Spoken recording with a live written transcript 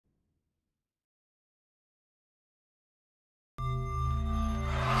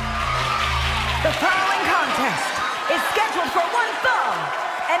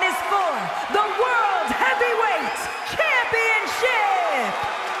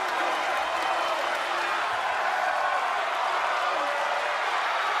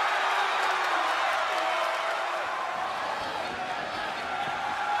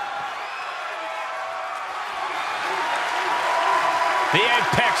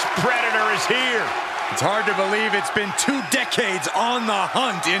Apex Predator is here. It's hard to believe it's been 2 decades on the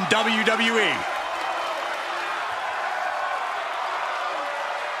hunt in WWE.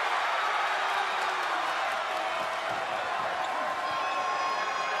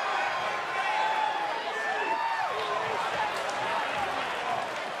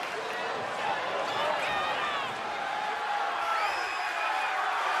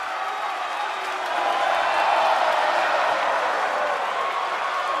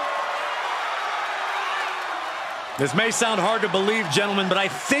 This may sound hard to believe, gentlemen, but I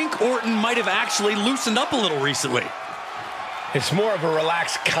think Orton might have actually loosened up a little recently. It's more of a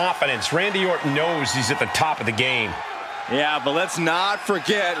relaxed confidence. Randy Orton knows he's at the top of the game. Yeah, but let's not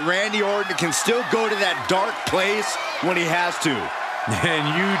forget, Randy Orton can still go to that dark place when he has to. And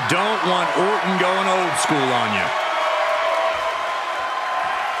you don't want Orton going old school on you.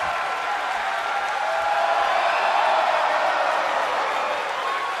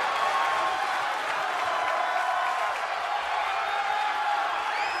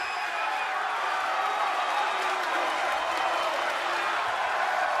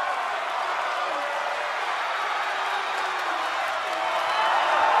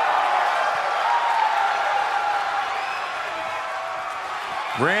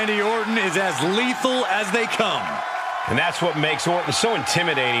 Randy Orton is as lethal as they come. And that's what makes Orton so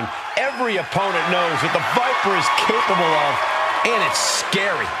intimidating. Every opponent knows what the Viper is capable of, and it's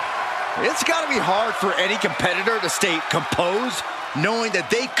scary. It's got to be hard for any competitor to stay composed, knowing that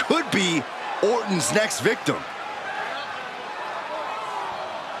they could be Orton's next victim.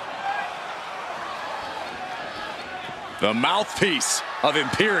 The mouthpiece of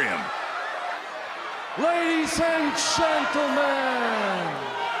Imperium. Ladies and gentlemen,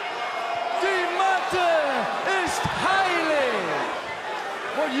 the matter is highly.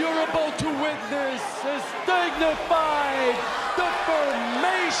 What you're about to witness is dignified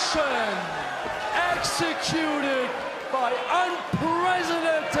deformation executed by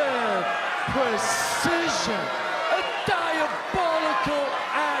unprecedented precision. A diabolical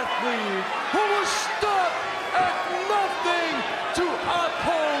athlete who will stop at nothing to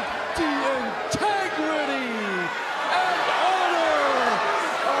uphold the integrity and honor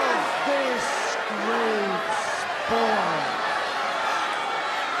of this great sport.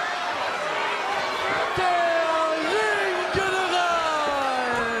 Der Ringgeneral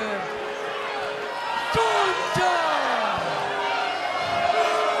Gunther!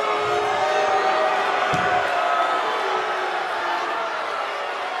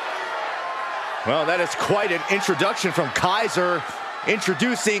 Well, that is quite an introduction from Kaiser,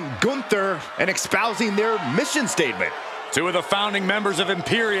 introducing Gunther and espousing their mission statement. 2 of the founding members of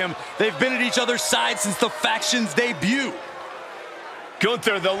Imperium, they've been at each other's side since the faction's debut.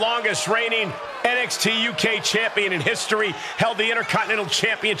 Gunther, the longest reigning NXT UK champion in history, held the Intercontinental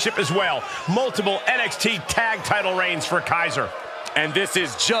Championship as well. Multiple NXT tag title reigns for Kaiser. And this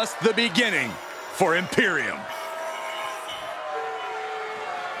is just the beginning for Imperium.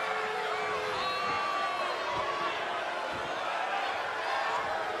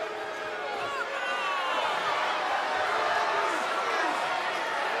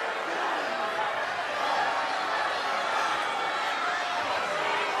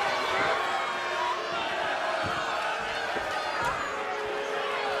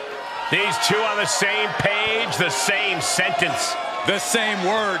 These 2 on the same page, the same sentence. The same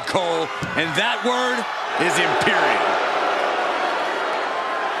word, Cole, and that word is Imperium.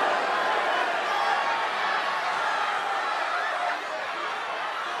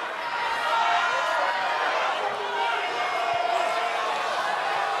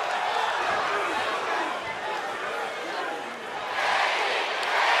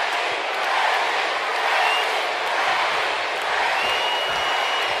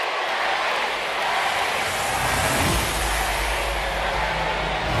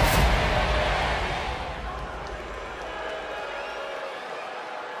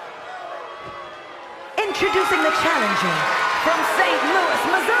 Introducing the challenger from St. Louis,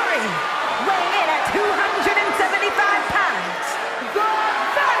 Missouri, weighing in at 275 pounds, the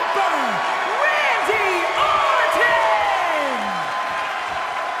Viper, Randy Orton!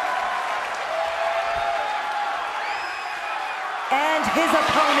 And his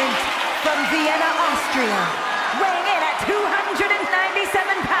opponent from Vienna, Austria, weighing in at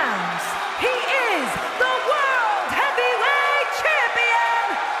 297 pounds, he is the World Heavyweight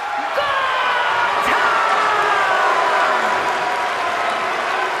Champion, Gunther!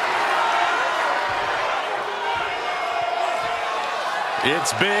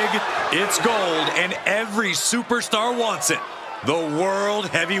 It's big, it's gold, and every superstar wants it. The World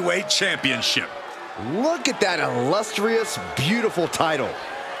Heavyweight Championship. Look at that illustrious, beautiful title.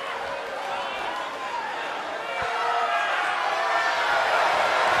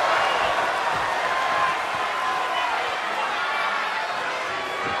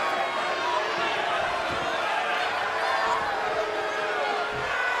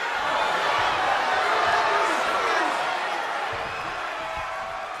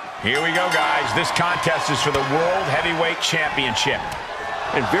 Here we go, guys. This contest is for the World Heavyweight Championship.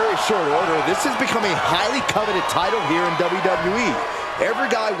 In very short order, this has become a highly coveted title here in WWE. Every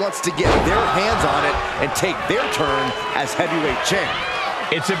guy wants to get their hands on it and take their turn as heavyweight champ.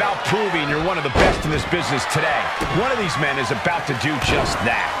 It's about proving you're one of the best in this business today. One of these men is about to do just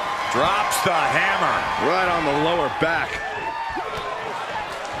that. Drops the hammer right on the lower back.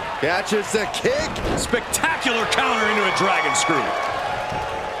 Catches the kick. Spectacular counter into a dragon screw.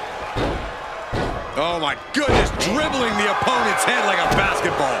 Oh my goodness, dribbling the opponent's head like a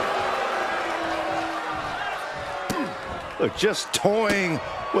basketball. Look, just toying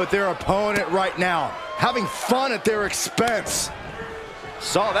with their opponent right now. Having fun at their expense.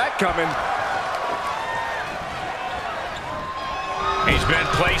 Saw that coming. He's been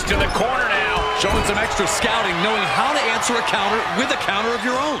placed in the corner now. Showing some extra scouting, knowing how to answer a counter with a counter of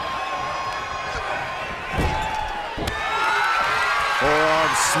your own. Forearm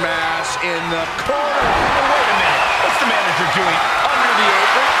smash in the corner. Oh, wait a minute. What's the manager doing under the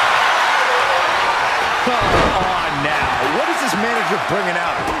apron? Come on now. What is this manager bringing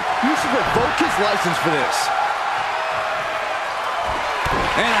out? You should revoke his license for this.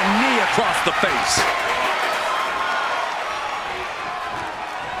 And a knee across the face.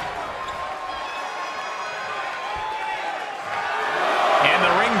 And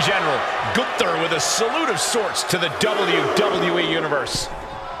the ring general, Gunther, with a salute of sorts to the WWE Universe.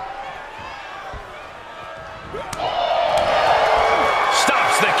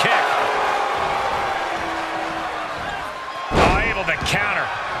 Stops the kick. Oh, able to counter.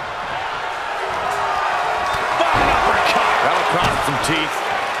 Flying uppercut. That'll cross some teeth.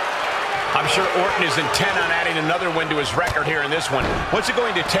 I'm sure Orton is intent on adding another win to his record here in this one. What's it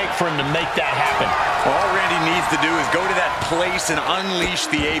going to take for him to make that happen? All Randy needs to do is go to that place and unleash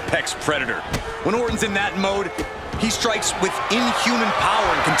the Apex Predator. When Orton's in that mode, he strikes with inhuman power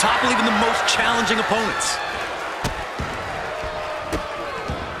and can topple even the most challenging opponents.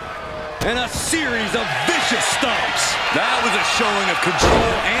 And a series of vicious stomps. That was a showing of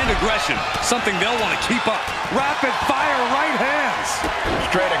control and aggression, something they'll want to keep up. Rapid fire right hands.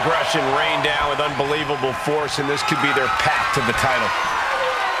 Straight aggression rained down with unbelievable force, and this could be their path to the title.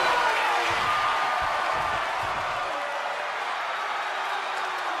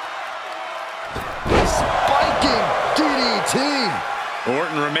 Spiking DDT.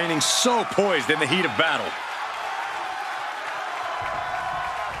 Orton remaining so poised in the heat of battle.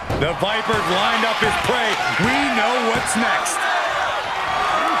 The Viper's lined up his prey. We know what's next.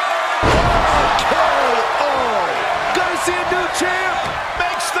 Oh, gonna see a new champ.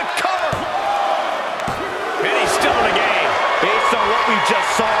 Makes the cover. And he's still in the game. Based on what we just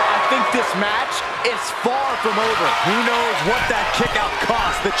saw, I think this match is far from over. Who knows what that kick out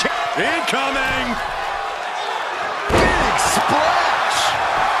cost the champ. Incoming. Big splash.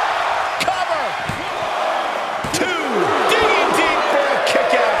 Cover. Two. Digging deep for a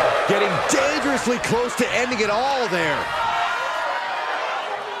kick out. Getting dangerously close to ending it all there.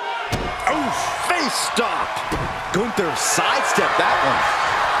 Oh, face stop. Gunther sidestepped that one.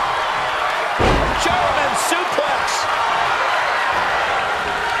 German suplex.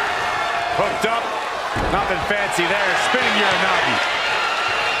 Hooked up. Nothing fancy there. Spinning Uranagi.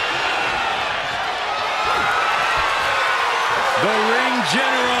 The ring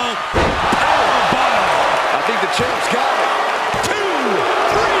general. I think the champ's got it. 2, 3,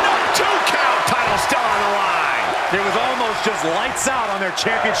 no, 2 count. Title still on the line. It was almost just lights out on their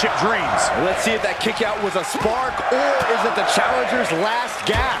championship dreams. Let's see if that kick out was a spark or is it the challenger's last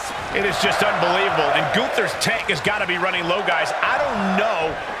gasp? It is just unbelievable, and Gunther's tank has got to be running low, guys. I don't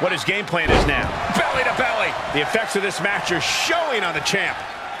know what his game plan is now. Belly to belly. The effects of this match are showing on the champ.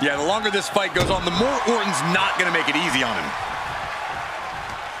 Yeah, the longer this fight goes on, the more Orton's not going to make it easy on him.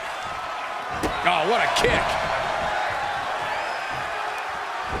 Oh, what a kick.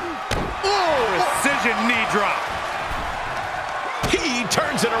 Precision knee drop. He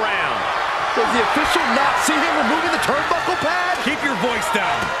turns it around. Does the official not see him removing the turnbuckle pad? Keep your voice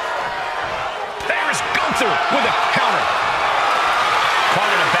down. There's Gunther with a counter. Caught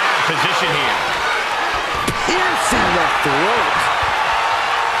in a bad position here. Piercing the throat.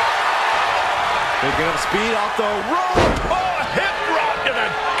 Picking up speed off the rope. Oh, a hip drop to the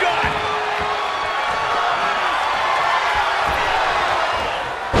gut.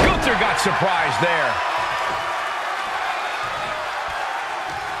 Gunther got surprised there.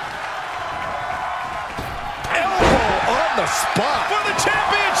 Elbow on the spot. For the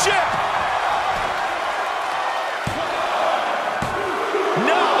championship.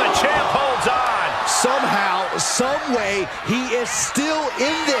 No, the champ holds on. Somehow, some way, he is still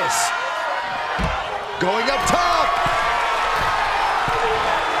in this. Going up top.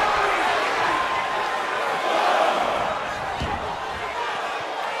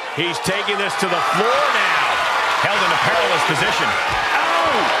 He's taking this to the floor now. Held in a perilous position.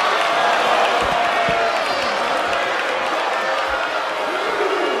 Ow!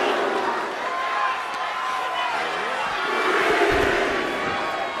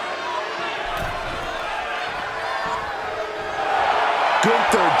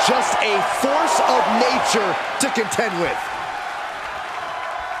 Gunther, just a force of nature to contend with.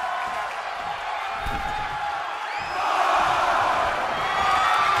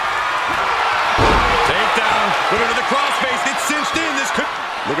 Takedown. Look at the crossface. It's cinched in. This could...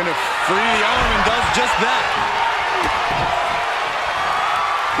 Looking to free the arm and does just that.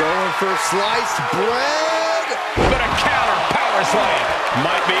 Going for sliced bread. But a counter power slam.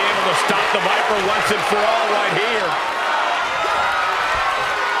 Might be able to stop the Viper once and for all right here.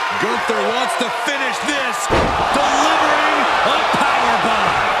 Gunther wants to finish this, delivering a powerbomb.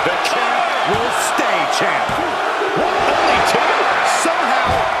 The champ will stay champ. Only two?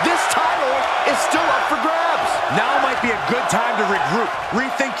 Somehow, this title is still up for grabs. Now might be a good time to regroup,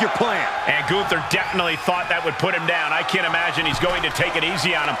 rethink your plan. And Gunther definitely thought that would put him down. I can't imagine he's going to take it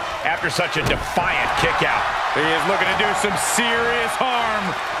easy on him after such a defiant kick out. He is looking to do some serious harm.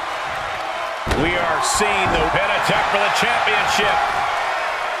 We are seeing the pin attack for the championship.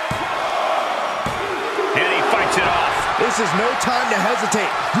 And he fights it off. This is no time to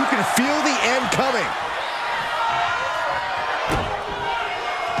hesitate. You can feel the end coming.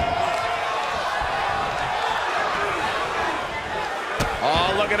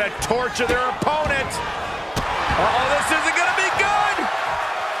 Oh, look at a torture their opponent. Oh, this isn't going to be good.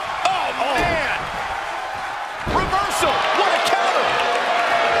 Oh, man. Reversal. What a counter.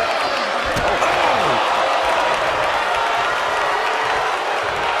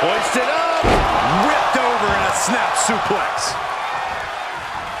 Hoisted up. Ripped over in a snap suplex.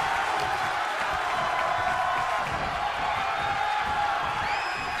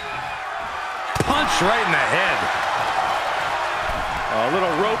 Punch right in the head. A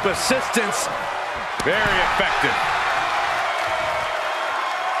little rope assistance. Very effective.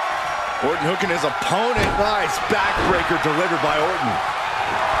 Orton hooking his opponent. Nice backbreaker delivered by Orton.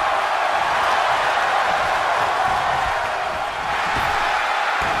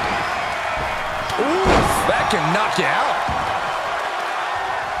 Ooh, that can knock you out.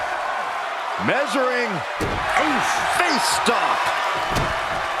 Measuring. Oof, face stop.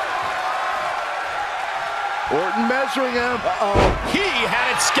 Orton measuring him. Uh-oh. He had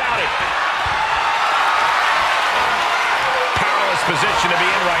it scouted. Powerless position to be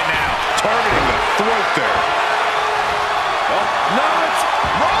in right now. Targeting the throat there. Oh, no, it's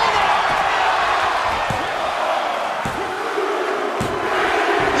rolled up.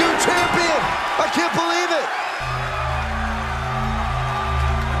 New champion. I can't believe it.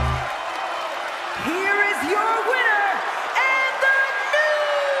 Here is your winner and the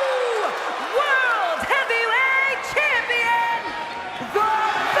new World Heavyweight Champion, the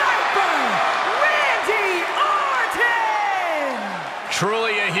Viper, Randy Orton!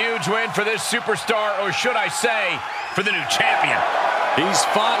 Truly a huge win for this superstar, or should I say, for the new champion. He's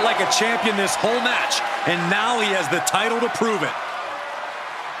fought like a champion this whole match, and now he has the title to prove it.